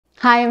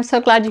Hi, I'm so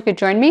glad you could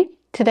join me.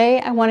 Today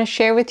I want to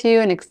share with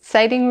you an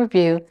exciting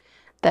review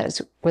that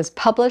was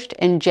published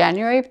in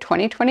January of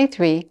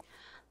 2023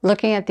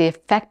 looking at the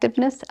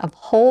effectiveness of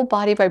whole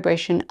body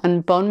vibration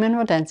on bone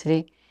mineral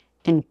density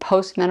in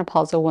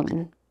postmenopausal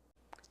women.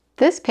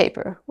 This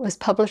paper was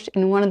published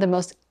in one of the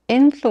most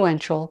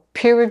influential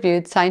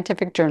peer-reviewed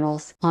scientific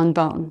journals on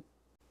bone,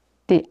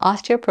 the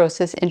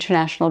Osteoporosis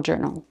International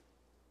Journal.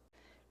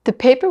 The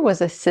paper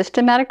was a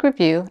systematic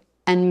review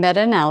and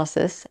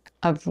meta-analysis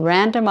of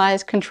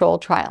randomized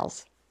controlled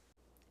trials.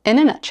 In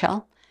a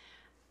nutshell,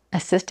 a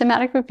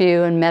systematic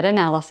review and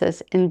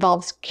meta-analysis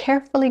involves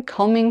carefully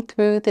combing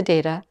through the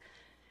data,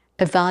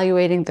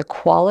 evaluating the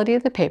quality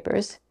of the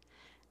papers,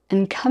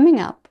 and coming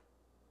up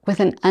with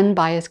an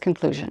unbiased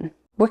conclusion.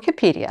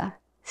 Wikipedia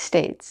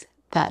states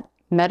that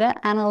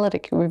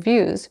meta-analytic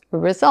reviews or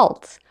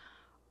results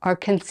are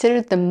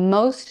considered the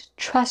most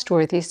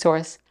trustworthy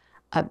source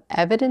of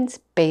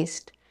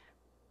evidence-based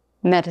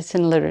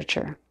medicine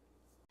literature.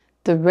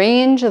 The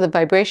range of the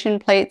vibration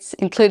plates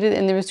included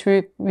in this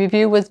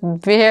review was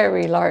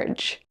very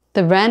large.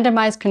 The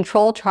randomized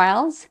control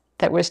trials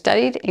that were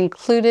studied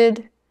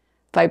included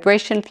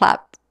vibration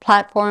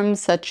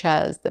platforms such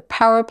as the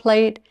Power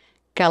Plate,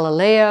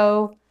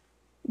 Galileo,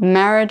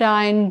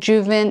 Marodyne,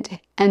 Juvent,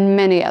 and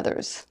many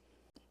others.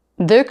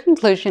 Their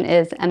conclusion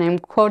is, and I'm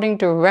quoting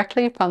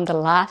directly from the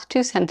last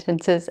two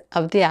sentences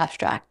of the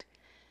abstract,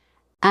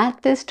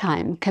 "At this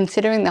time,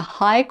 considering the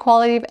high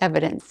quality of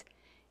evidence,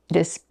 it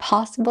is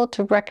possible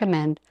to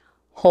recommend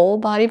whole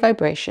body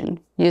vibration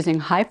using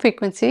high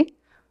frequency,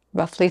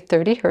 roughly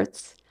 30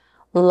 Hertz,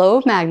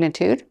 low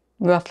magnitude,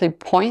 roughly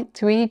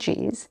 0.3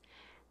 Gs,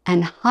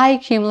 and high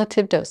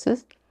cumulative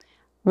doses,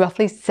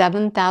 roughly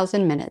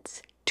 7,000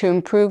 minutes, to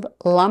improve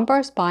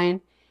lumbar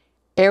spine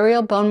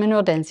aerial bone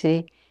mineral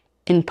density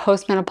in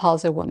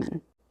postmenopausal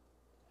women.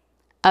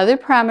 Other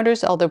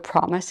parameters, although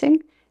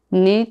promising,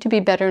 need to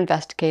be better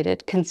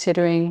investigated,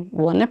 considering,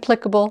 when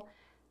applicable,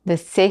 the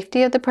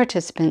safety of the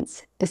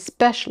participants,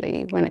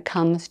 especially when it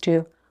comes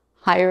to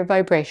higher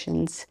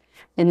vibrations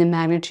in the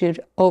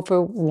magnitude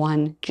over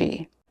 1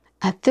 G.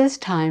 At this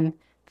time,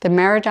 the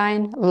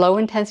Marodyne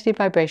low-intensity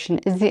vibration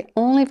is the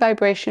only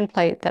vibration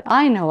plate that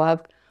I know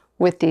of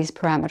with these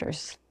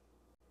parameters.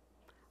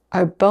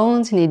 Our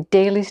bones need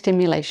daily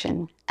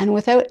stimulation, and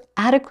without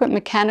adequate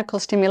mechanical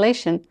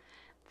stimulation,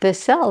 the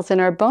cells in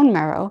our bone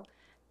marrow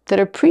that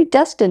are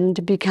predestined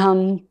to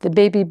become the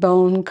baby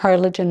bone,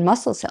 cartilage, and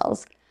muscle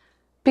cells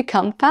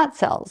become fat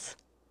cells.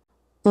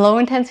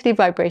 Low-intensity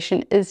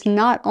vibration is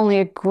not only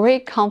a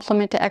great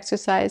complement to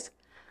exercise,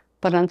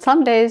 but on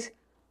some days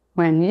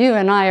when you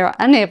and I are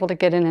unable to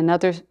get in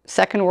another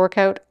second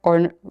workout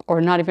or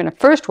not even a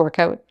first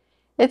workout,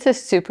 it's a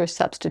super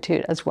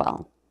substitute as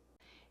well.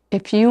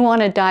 If you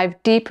want to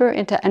dive deeper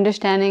into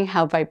understanding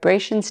how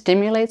vibration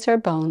stimulates our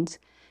bones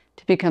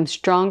to become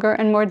stronger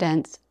and more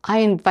dense, I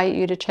invite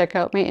you to check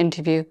out my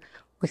interview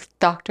with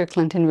Dr.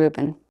 Clinton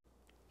Rubin.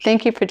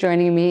 Thank you for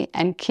joining me,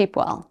 and keep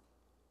well.